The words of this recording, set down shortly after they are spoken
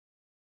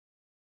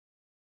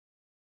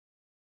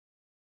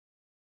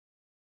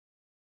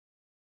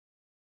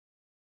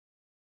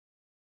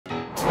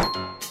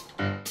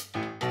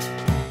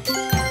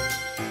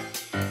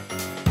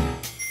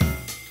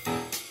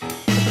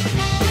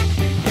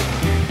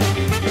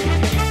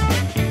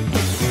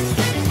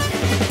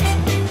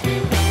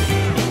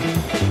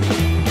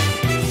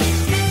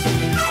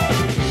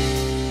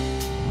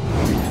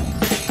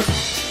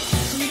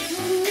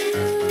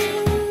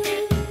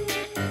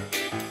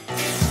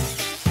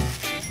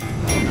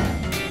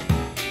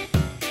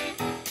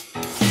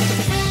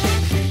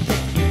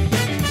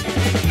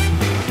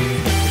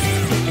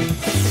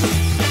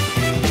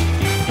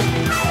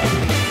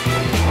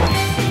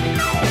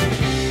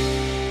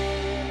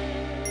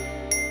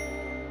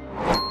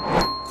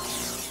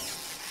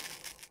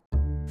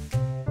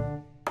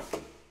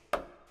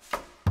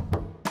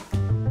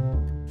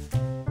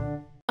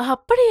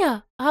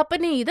அப்ப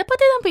நீ இத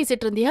பத்தி தான்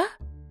பேசிட்டு இருந்தியா?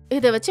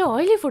 இத வச்சு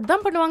ஆயிலி ஃபுட்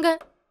தான் பண்ணுவாங்க.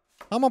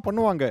 ஆமா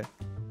பண்ணுவாங்க.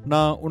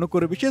 நான் உனக்கு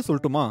ஒரு விஷயம்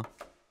சொல்லட்டுமா?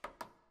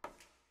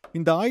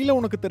 இந்த ஆயில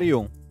உனக்கு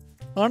தெரியும்,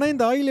 ஆனா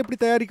இந்த ஆயில் எப்படி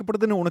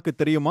தயாரிக்கப்படுதுன்னு உனக்கு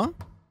தெரியுமா?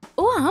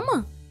 ஓ ஆமா,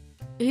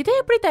 இதை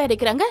எப்படி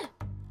தயாரிக்கிறாங்க?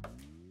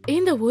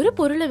 இந்த ஒரு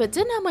பொருளை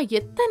வச்சு நாம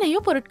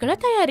எத்தனையோ பொருட்களை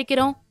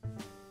தயாரிக்கிறோம்.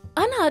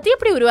 ஆனா அது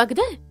எப்படி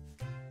உருவாகுது?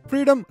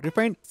 ஃப்ரீடம்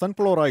ரிஃபைன்ட்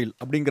சன்ஃப்ளவர் ஆயில்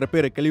அப்படிங்கிற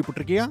பேரை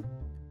கேள்விப்பட்டிருக்கியா?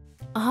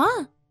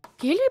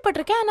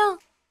 கேள்விப்பட்டிருக்கேன். ஆனா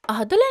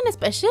அதுல என்ன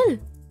ஸ்பெஷல்?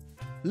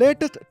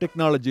 லேட்டஸ்ட்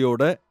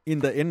டெக்னாலஜியோட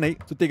இந்த எண்ணெய்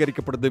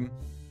சுத்திகரிக்கப்படுது.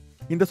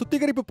 இந்த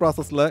சுத்திகரிப்பு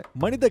ப்ராசஸ்ல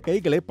மனித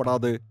கைகளே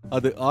படாது.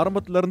 அது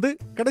ஆரம்பத்துல இருந்து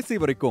கடைசி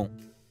வரைக்கும்.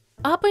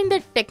 அப்ப இந்த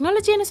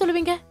டெக்னாலஜி என்ன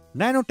சொல்லுவீங்க?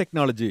 Nano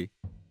technology.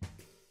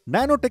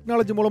 நானோ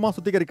டெக்னாலஜி மூலமா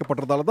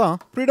சுத்திகரிக்கப்படுறதால தான்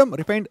ஃப்ரீடம்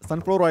ரிஃபைன்ட்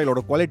சன்ஃப்ளவர்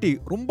ஆயிலோட குவாலிட்டி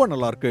ரொம்ப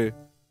நல்லா இருக்கு.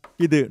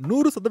 இது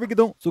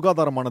 100%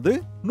 சுகாதாரமானது,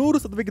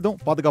 100%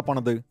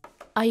 பாதுகாப்பானது.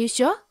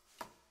 ஆயுஷா,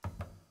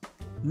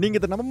 நீங்க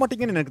இதை நம்ப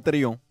மாட்டீங்கன்னு எனக்கு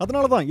தெரியும்.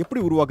 அதனாலதான் எப்படி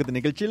உருவாக்குது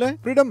நிகழ்ச்சியில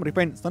ஃப்ரீடம்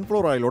ரிஃபைன்ட்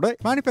சன்ஃப்ளவர் ஆயிலோட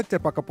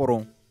மேனுஃபேக்சர் பார்க்க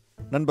போறோம்.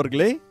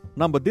 நண்பர்களே,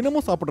 நாம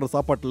தினமும் சாப்பிடுற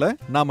சாப்பாட்டுல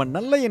நாம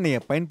நல்ல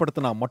எண்ணெயை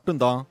பயன்படுத்தினா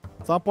மட்டும்தான்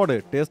சாப்பாடு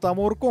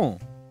டேஸ்டாவும் இருக்கும்,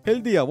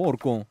 ஹெல்தியாவும்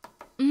இருக்கும்.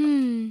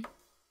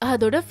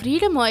 அதோட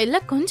ஃப்ரீடம் ஆயில்ல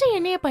கொஞ்சம்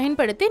எண்ணெயை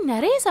பயன்படுத்தி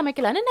நிறைய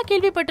சமைக்கலாம்னு நான்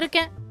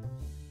கேள்விப்பட்டிருக்கேன்.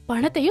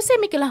 பணத்தையும்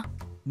சேமிக்கலாம்.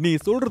 நீ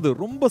சொல்றது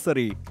ரொம்ப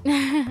சரி.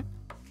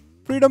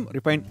 ஃப்ரீடம்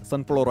ரிஃபைன்ட்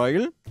சன்ஃப்ளவர்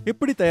ஆயில்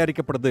எப்படி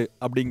தயாரிக்கப்படுது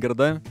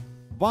அப்படிங்கறத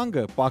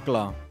வாங்க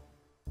பார்க்கலாம்.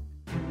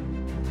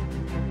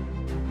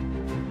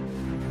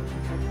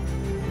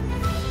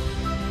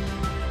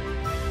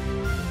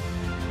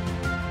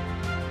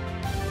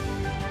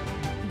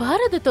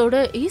 பாரதத்தோட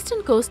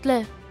ஈஸ்டர்ன் கோஸ்ட்ல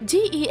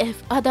GEF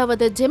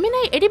அதாவது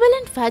ஜெமினை edible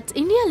and fats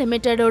India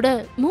லிமிடெடோட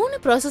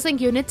 3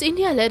 processing units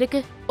இந்தியால இருக்கு.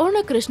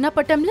 ஒன்னு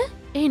கிருஷ்ணாபட்டம்ல,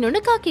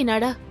 இன்னொன்னு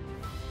காக்கிநாடா.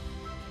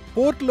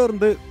 போர்ட்ல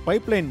இருந்து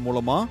பைப்லைன்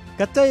மூலமா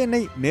கச்சா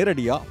எண்ணெய்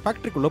நேரடியா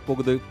ஃபேக்டரிக்குள்ள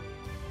போகுது.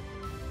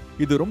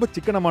 இது ரொம்ப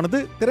சிக்கனமானது,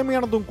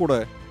 திறமையானதும் கூட.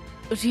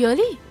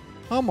 ரியலி?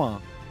 ஆமா.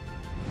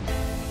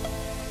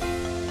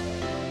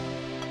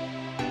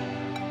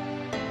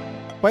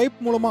 பைப்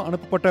மூலமா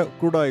அனுப்பப்பட்ட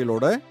crude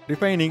ஆயிலோட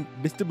refining,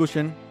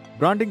 distribution,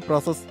 branding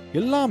process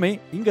எல்லாமே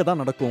இங்க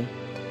தான் நடக்கும்.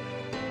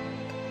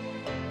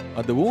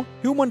 அதுவும்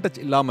ஹியூமன்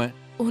டச் இல்லாம.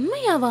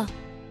 உண்மையாவா?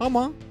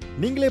 ஆமா,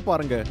 நீங்களே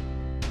பாருங்க.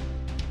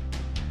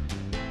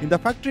 இந்த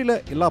ஃபேக்டரியில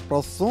எல்லா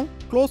ப்ராசஸும்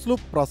க்ளோஸ்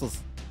லூப் ப்ராசஸ்.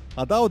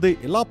 அதாவது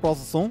எல்லா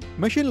ப்ராசஸும்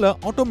மெஷின்ல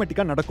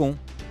ஆட்டோமேட்டிக்கா நடக்கும்.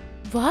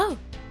 வாவ்!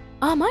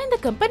 ஆமா, இந்த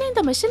கம்பெனி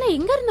இந்த மெஷினை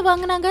எங்க இருந்து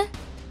வாங்குனாங்க?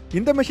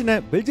 இந்த மெஷினை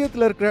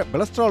பெல்ஜியத்துல இருக்கிற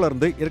பெலஸ்ட்ரால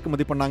இருந்து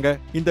இறக்குமதி பண்ணாங்க.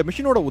 இந்த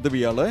மெஷினோட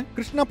உதவியால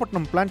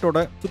கிருஷ்ணாபட்டினம் பிளான்ட்டோட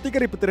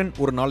சுத்திகரிப்பு திறன்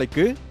ஒரு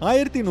நாளைக்கு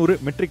 1100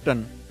 மெட்ரிக்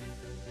டன்.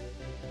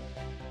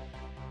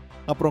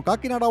 அப்புறம்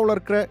காக்கிநாடாவில்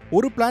இருக்கிற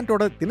ஒரு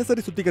பிளான்ட்டோட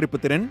தினசரி சுத்திகரிப்பு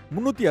திறன்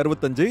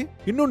 365,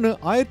 இன்னொன்னு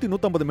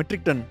 1150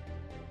 மெட்ரிக் டன்.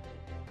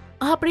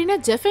 அப்படின்னா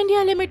ஜெஃப்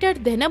இந்தியா லிமிடெட்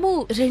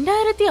தினமும்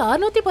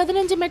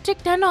 2615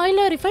 மெட்ரிக் டன்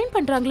ஆயில ரிஃபைன்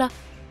பண்றாங்களா?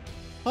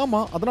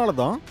 ஆமா,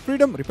 அதனாலதான்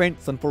ஃப்ரீடம் ரிஃபைன்ட்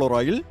சன்ஃப்ளவர்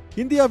ஆயில்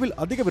இந்தியாவில்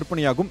அதிக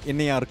விற்பனையாகும்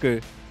எண்ணெயா இருக்கு.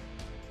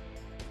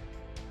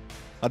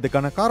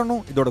 அதுக்கான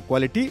காரணம் இதோட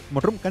குவாலிட்டி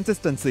மற்றும்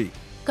கன்சிஸ்டன்சி.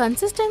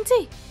 கன்சிஸ்டன்சி?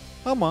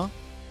 ஆமா,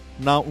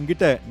 நான்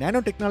உங்ககிட்ட நானோ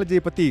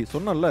டெக்னாலஜியை பத்தி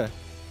சொன்னல,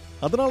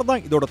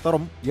 அதனாலதான் இதோட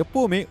தரம்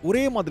எப்பவுமே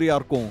ஒரே மாதிரியா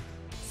இருக்கும்.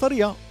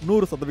 சரியா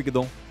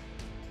 100%.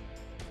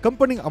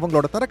 கம்பெனி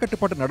அவங்களோட தர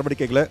கட்டுப்பாட்டு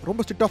நடவடிக்கைகளை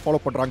ரொம்ப ஸ்ட்ரிக்டா ஃபாலோ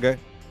பண்றாங்க.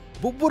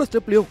 ஒவ்வொரு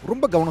ஸ்டெப்லயும்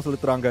ரொம்ப கவனம்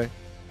செலுத்துறாங்க.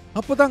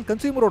 அப்பதான்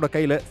கன்சியூமரோட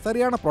கையில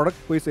சரியான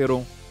ப்ராடக்ட் போய்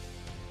சேரும்.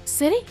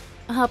 சரி,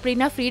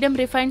 அப்படின்னா ஃப்ரீடம்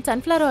ரிஃபைன்ட்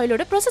சன்ஃப்ளவர்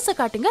ஆயிலோட ப்ராசஸை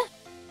காட்டுங்க.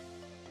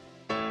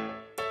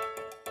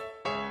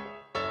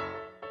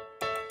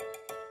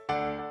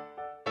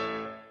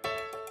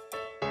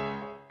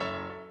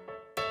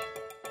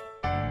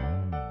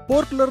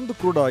 போர்ட்ல இருந்து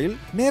க்ரூட் ஆயில்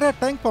நேரா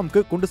டேங்க்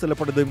ஃபார்முக்கு கொண்டு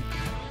செல்லப்படுது.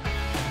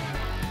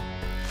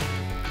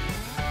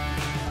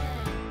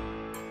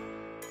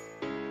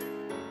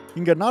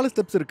 இங்க 4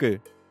 ஸ்டெப்ஸ் இருக்கு.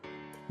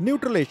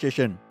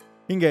 நியூட்ரலைசேஷன்,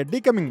 இங்க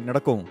டீகமிங்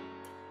நடக்கும்.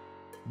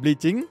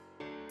 ப்ளீச்சிங்,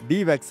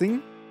 டீவேக்சிங்,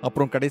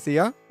 அப்புறம்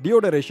கடைசியா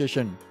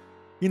டியோடரைசேஷன்.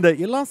 இந்த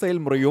எல்லா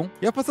செயல்முறையும்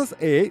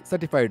FSSAI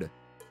சர்டிஃபைடு.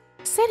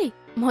 சரி,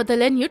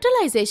 முதல்ல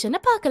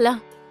நியூட்ரலைசேஷனை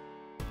பார்க்கலாம்.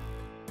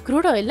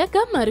 க்ரூட் ஆயில்ல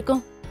கம்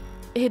இருக்கும்.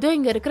 ஏதோ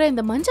இங்க இருக்கிற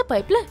இந்த மஞ்சள்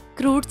பைப்ல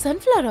க்ரூட்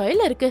சன்ஃப்ளவர்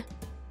ஆயில் இருக்கு.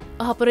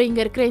 அப்புறம் இங்க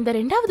இருக்கிற இந்த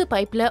 2வது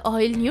பைப்ல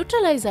ஆயில்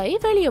நியூட்ரலைஸ் ஆகி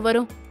வெளியே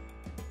வரும்.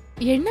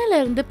 எண்ணெயில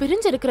இருந்து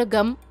பிரிஞ்சிருக்கிற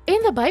கம்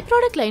இந்த பை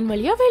ப்ராடக்ட் லைன்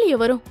வழியா வெளியே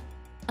வரும்.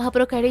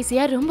 அப்புறம்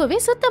கடைசியா ரொம்பவே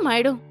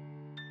சுத்தமாயிடும்.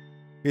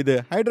 இது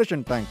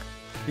ஹைட்ரேஷன் டேங்க்.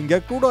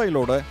 இங்க க்ரூட்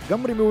ஆயிலோட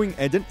கம் ரிமூவிங்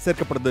ஏஜென்ட்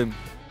சேர்க்கப்படுது.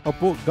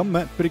 அப்போ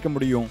கம்மை பிரிக்க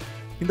முடியும்.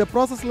 இந்த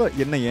ப்ராசஸ்ல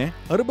எண்ணெயை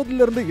 60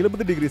 இருந்து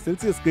 70 டிகிரி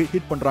செல்சியஸ்க்கு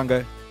ஹீட்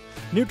பண்றாங்க.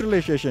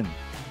 நியூட்ரலைசேஷன்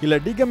இல்ல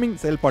டீகமிங்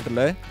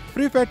செயல்பாட்டுல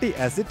ஃப்ரீ ஃபேட்டி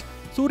ஆசிட்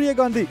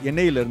சூரியகாந்தி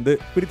எண்ணெயிலிருந்து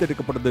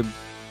பிரித்தெடுக்கப்படுது.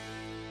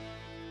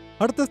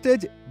 அடுத்த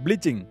ஸ்டேஜ்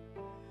ப்ளீச்சிங்.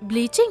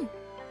 ப்ளீச்சிங்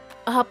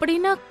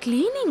அப்படின்னா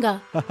கிளீனிங்கா?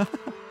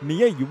 நீ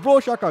ஏன் இவ்ளோ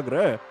ஷாக் ஆகுற?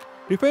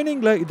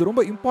 ரிஃபைனிங்ல இது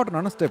ரொம்ப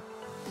இம்பார்ட்டன்டான ஸ்டெப்.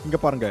 இங்க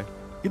பாருங்க,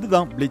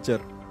 இதுதான்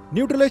ப்ளீச்சர்.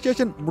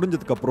 நியூட்ரலைசேஷன்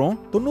முடிஞ்சதுக்கு அப்புறம்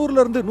 90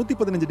 இருந்து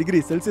 115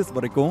 டிகிரி செல்சியஸ்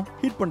வரைக்கும்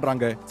ஹீட்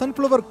பண்றாங்க.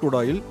 சன்ஃப்ளவர் க்ரூட்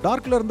ஆயில்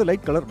டார்க்ல இருந்து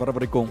லைட் கலர் வர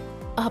வரைக்கும்.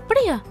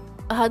 அப்படியா?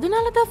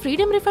 அதனாலதான்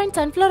ஃப்ரீடம் ரிஃபைன்ட்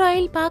சன்ஃப்ளவர்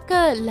ஆயில் பார்க்க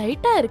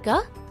லைட்டா இருக்கா?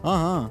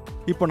 ஆஹா,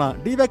 இப்போ நான்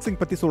டீவேக்சிங்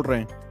பத்தி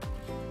சொல்றேன்.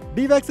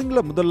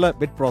 டீவேக்சிங்ல முதல்ல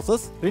வெட்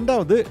ப்ராசஸ்,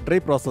 ரெண்டாவது ட்ரை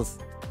ப்ராசஸ்.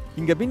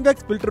 இங்க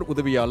வின்வேக்ஸ் ஃபில்டர்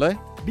உதவியால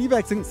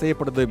டீவேக்சிங்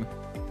செய்யப்படுது.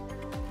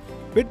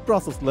 வெட்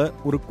ப்ராசஸ்ல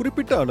ஒரு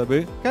குறிப்பிட்ட அளவு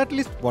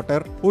கேட்டலிஸ்ட்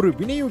வாட்டர் ஒரு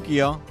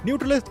வினையூக்கியா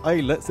நியூட்ரலைஸ்ட்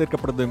ஆயில்ல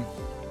சேர்க்கப்படுது.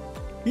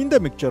 இந்த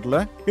மிக்சர்ல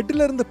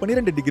 8 இருந்து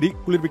 12 டிகிரி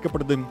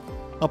குளிர்விக்கப்படுது.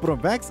 அப்புறம்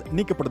வேக்ஸ்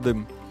நீக்கப்படுது.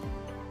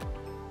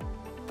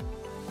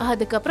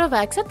 அதுக்கப்புறம்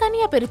வேக்ஸ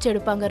தனியா பிரிச்சு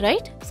எடுப்பாங்க,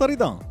 ரைட்?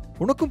 சரிதான்,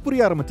 உனக்கும்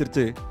புரிய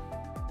ஆரம்பிச்சிருச்சு.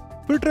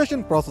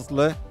 ஃபில்ட்ரேஷன்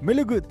ப்ராசஸ்ல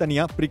மெழுகு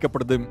தனியா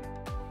பிரிக்கப்படுது.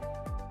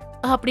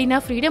 அப்படின்னா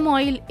ஃப்ரீடம்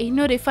ஆயில்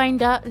இன்னும்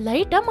ரிஃபைண்டா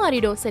லைட்டா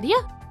மாறிடும், சரியா?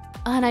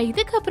 ஆனா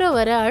இதுக்கப்புறம்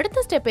வர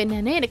அடுத்த ஸ்டெப்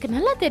என்னன்னு எனக்கு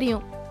நல்லா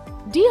தெரியும்.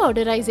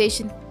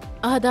 டீஆர்டரைசேஷன்,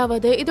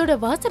 அதாவது இதோட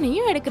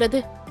வாசனையும்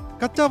எடுக்கிறது.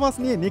 கச்சா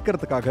வாசனையை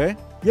நீக்கிறதுக்காக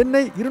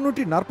எண்ணெய்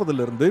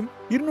 240 இருந்து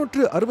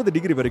 260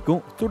 டிகிரி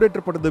வரைக்கும்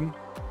சூடேற்றப்படுது.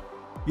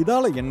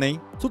 இதால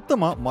எண்ணெய்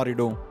சுத்தமா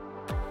மாறிடும்.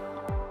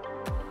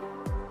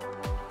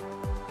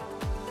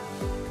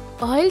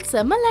 ஆயில்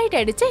செம்ம லைட்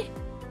ஆயிடுச்சே.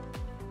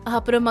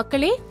 அப்புறம்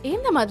மக்களே,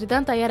 இந்த மாதிரி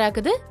தான்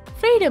தயாராகுது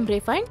ஃப்ரீடம்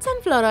ரிஃபைன்ட்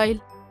சன்ஃப்ளவர் ஆயில்.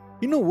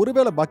 இன்னும் ஒரு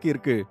வேளை பாக்கி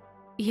இருக்கு.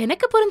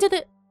 எனக்கு புரிஞ்சது,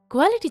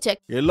 குவாலிட்டி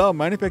செக். எல்லா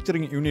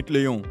மேனுஃபேக்சரிங்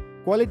யூனிட்லயும்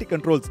குவாலிட்டி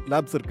கண்ட்ரோல்ஸ்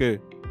லேப்ஸ் இருக்கு.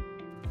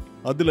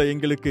 அதுல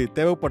எங்களுக்கு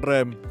தேவைப்படுற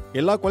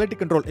எல்லா குவாலிட்டி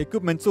கண்ட்ரோல்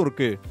எக்யூப்மெண்ட்ஸும்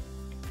இருக்கு.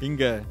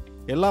 இங்க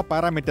எல்லா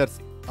பாராமீட்டர்ஸ்,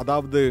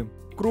 அதாவது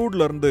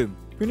க்ரூட்ல இருந்து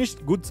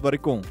ஃபினிஷ்ட் குட்ஸ்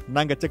வரைக்கும்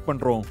நாங்க செக்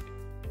பண்றோம்.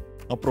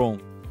 அப்புறம்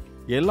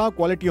எல்லா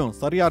குவாலிட்டியும்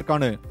சரியா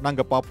இருக்கான்னு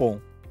நாங்க பாப்போம்.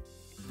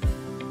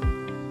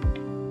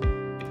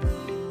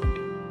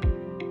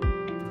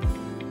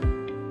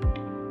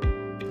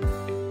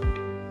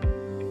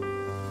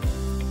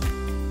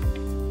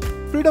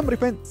 ஃப்ரீடம்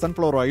ரிஃபைன்ட்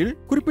சன்ஃப்ளவர் ஆயில்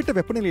குறிப்பிட்ட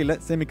வெப்பநிலையில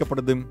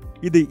சேமிக்கப்படுது.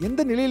 இது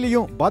எந்த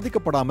நிலையிலையும்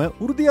பாதிக்கப்படாம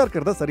உறுதியா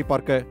இருக்கிறத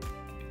சரிபார்க்க.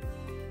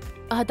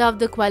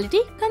 அதாவது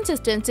குவாலிட்டி,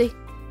 கன்சிஸ்டன்சி.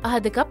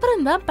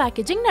 அதுக்கப்புறம் தான்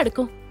பேக்கேஜிங்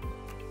நடக்கும்.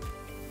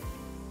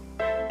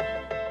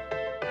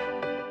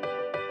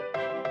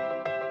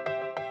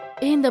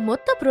 இந்த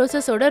மொத்த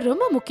ப்ரோசஸோட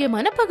ரொம்ப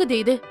முக்கியமான பகுதி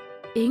இது.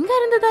 எங்க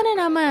இருந்து தானே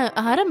நாம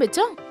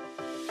ஆரம்பிச்சோம்?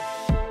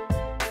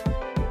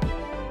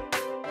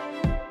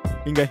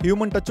 இங்க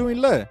ஹியூமன் டச்சும்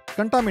இல்ல,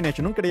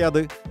 கண்டாமினேஷனும்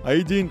கிடையாது.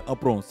 ஹைஜீன்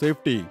அப்புறம்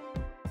சேஃப்டி,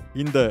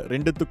 இந்த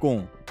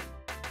ரெண்டுத்துக்கும்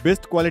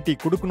பெஸ்ட் குவாலிட்டி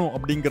கொடுக்கணும்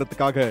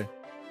அப்படிங்கிறதுக்காக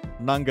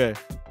நாங்க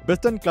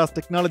பெஸ்ட் அண்ட் கிளாஸ்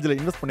டெக்னாலஜில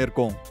இன்வெஸ்ட்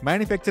பண்ணிருக்கோம்.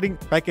 மேனுஃபேக்சரிங்,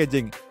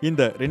 பேக்கேஜிங்,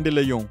 இந்த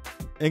ரெண்டுலயும்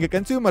எங்க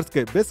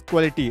கன்சியூமர்ஸ்க்கு பெஸ்ட்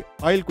குவாலிட்டி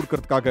ஆயில்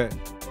கொடுக்கறதுக்காக.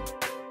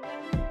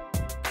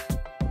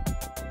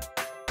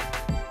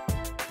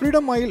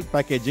 Freedom oil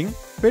packaging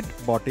bed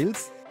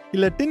bottles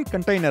இல்ல டின்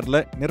கண்டெய்னர்ல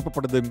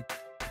நிரப்பப்படுது.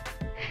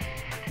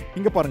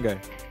 இங்க பாருங்க,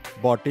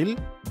 பாட்டில்,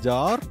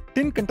 ஜார்,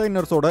 டின்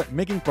கண்டெய்னர்ஸோட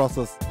மேக்கிங்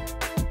ப்ராசஸ்.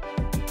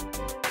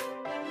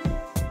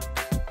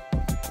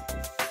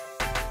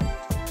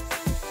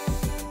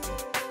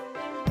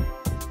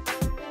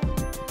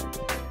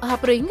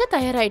 அப்புறம் இங்க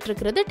தயாராயிட்டு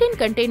இருக்கிறது டின்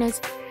கண்டெய்னர்ஸ்.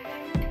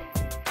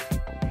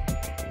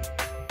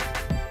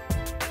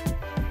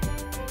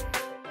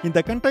 இந்த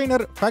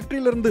கண்டெய்னர்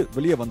ஃபேக்டரியில இருந்து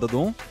வெளியே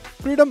வந்ததும்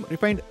ஃப்ரீடம்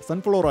ரிஃபைன்ட்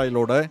சன்ஃப்ளவர்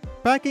ஆயிலோட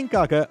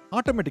பேக்கிங்காக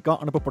ஆட்டோமேட்டிக்கா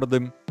அனுப்பப்படுது.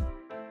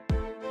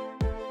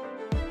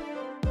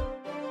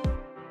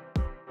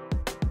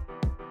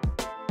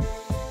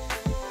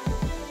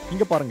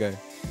 இங்க பாருங்க,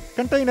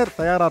 கண்டெய்னர்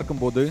தயாரா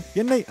இருக்கும் போது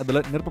எண்ணெய்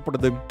அதுல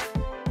நிரப்பப்படுது.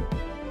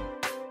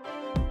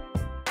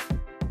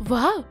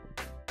 வாவ்,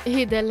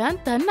 இதெல்லாம்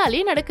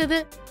தன்னாலே நடக்குது.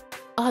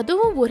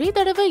 அதுவும் ஒரே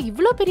தடவை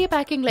இவ்ளோ பெரிய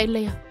பேக்கிங்ல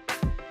இல்லையா?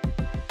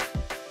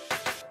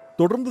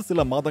 தொடர்ந்து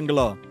சில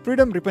மாதங்களா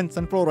freedom refined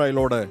sunflower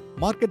ஆயிலோட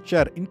market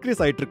share increase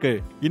ஆயிட்டு இருக்கு.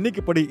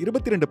 இன்னைக்கு படி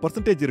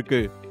 22% இருக்கு.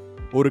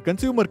 ஒரு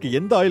கன்சியூமருக்கு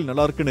எந்த ஆயில்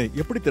நல்லா இருக்குன்னு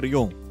எப்படி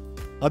தெரியும்?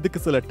 அதுக்கு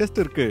சில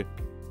டெஸ்ட் இருக்கு.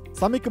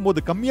 சமைக்கும்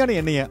போது கம்மியான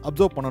எண்ணெயை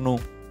அப்சர்வ்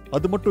பண்ணணும்.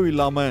 அது மட்டும்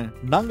இல்லாம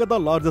நாங்க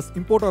தான் லார்ஜஸ்ட்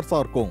இம்போர்ட்டர்ஸா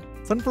இருக்கோம்.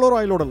 சன்ஃப்ளவர்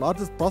ஆயிலோட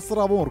லார்ஜஸ்ட்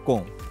ப்ராசஸராவும்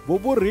இருக்கோம்.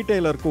 ஒவ்வொரு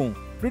ரீட்டைலருக்கும்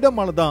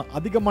ஃப்ரீடமால தான்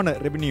அதிகமான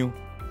ரெவென்யூ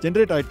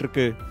ஜெனரேட் ஆயிட்டு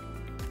இருக்கு.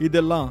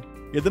 இதெல்லாம்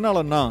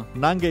எதனாலன்னா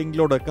நாங்க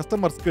எங்களோட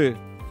கஸ்டமர்ஸ்க்கு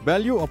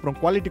வேல்யூ அப்புறம்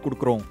குவாலிட்டி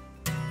கொடுக்குறோம்.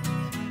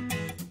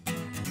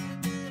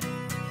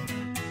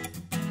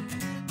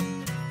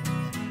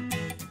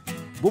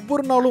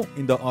 ஒவ்வொரு நாளும்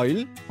இந்த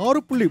ஆயில்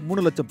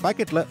 6.3 லட்சம்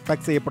பாக்கெட்ல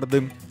பேக்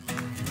செய்யப்படுது.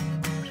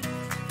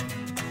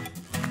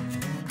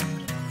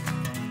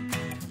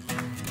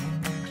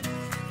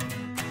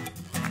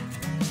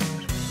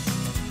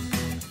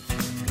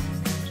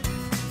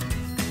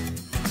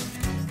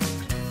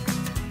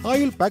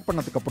 ஆயில் பேக்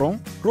பண்ணதுக்கு அப்புறம்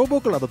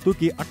ரோபோக்கள் அதை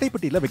தூக்கி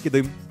அட்டைப்பெட்டியில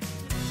வைக்குது.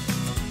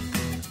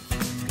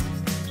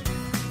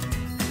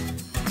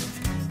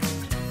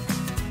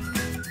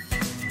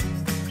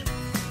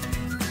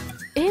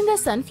 இந்த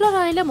சன்ஃப்ளவர்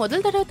ஆயில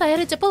முதல் தடவை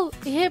தயாரிச்சப்போ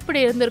எப்படி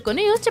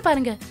இருந்திருக்கும்னு யோசிச்சு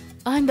பாருங்க.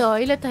 அந்த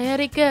ஆயில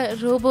தயாரிக்க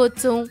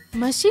ரோபோட்ஸும்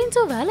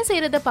மஷின்ஸும் வேலை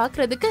செய்யறத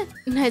பாக்குறதுக்கு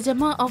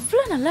நிஜமா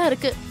அவ்வளவு நல்லா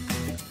இருக்கு.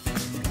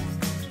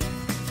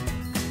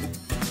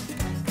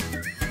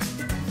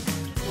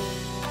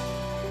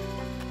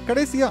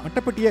 கடைசியா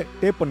அட்டைப்பெட்டியை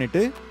டேப்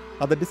பண்ணிட்டு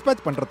அதை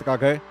டிஸ்பேட்ச்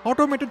பண்றதுக்காக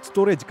ஆட்டோமேட்டட்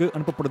ஸ்டோரேஜ்க்கு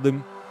அனுப்பப்படுது.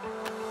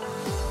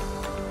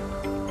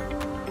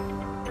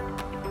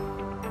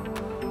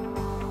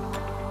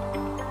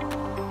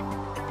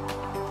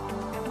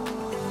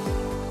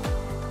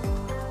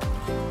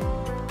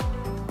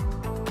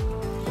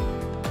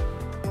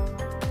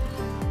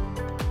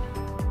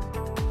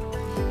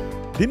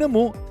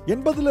 தினமும்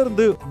 80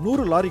 இருந்து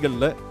 100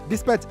 லாரிகள்ல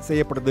டிஸ்பேட்ச்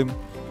செய்யப்படுது.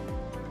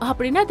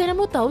 அப்படின்னா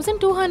தினமும்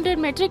 1200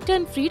 matric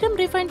ton freedom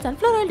refined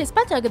sunflower oil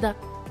dispatch ஆகுதா?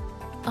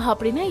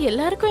 அப்படின்னா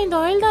எல்லாருக்கும் இந்த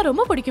ஆயில் தான்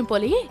ரொம்ப பிடிக்கும்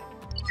போலயே.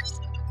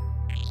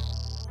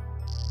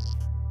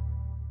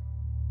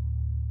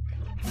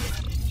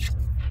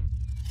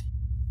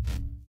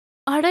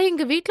 அட,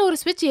 எங்க வீட்ல ஒரு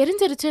ஸ்விட்ச்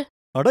எரிஞ்சிருச்சு.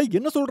 அட,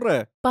 என்ன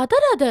சொல்ற?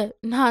 பதறாத,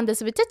 நான் அந்த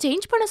ஸ்விட்சை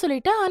சேஞ்ச் பண்ண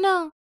சொல்லிட்டேன்.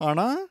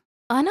 ஆனா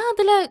ஆனா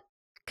அதுல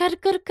கர்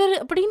கர்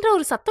கர் அப்படின்ற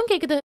ஒரு சத்தம்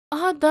கேக்குது.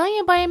 அதான்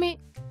என் பயமே.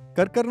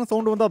 கர்கர்னு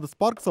சவுண்ட் வந்து அது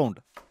ஸ்பார்க் சவுண்ட்.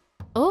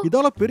 ஓ,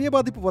 இதால பெரிய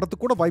பாதிப்பு வரதுக்கு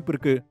கூட வாய்ப்பு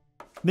இருக்கு.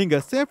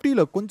 நீங்க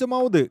சேஃப்டியில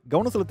கொஞ்சமாவது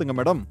கவனம் செலுத்துங்க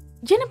மேடம்.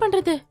 என்ன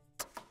பண்றது?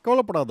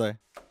 கவலைப்படாத.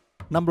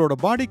 நம்மளோட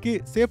பாடிக்கு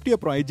சேஃப்டி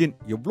அப்புறம் ஹைஜீன்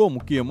எவ்வளோ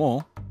முக்கியமோ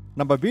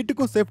நம்ம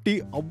வீட்டுக்கும்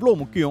சேஃப்டி அவ்வளோ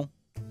முக்கியம்.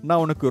 நான்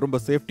உனக்கு ரொம்ப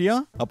சேஃப்டியா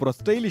அப்புறம்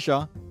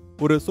ஸ்டைலிஷா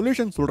ஒரு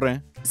சொல்யூஷன் சொல்றேன்.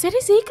 சரி,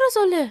 சீக்கிரம்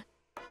சொல்லு.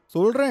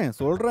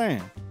 சொல்றேன்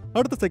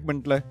அடுத்த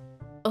செக்மெண்ட்ல.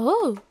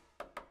 ஓ,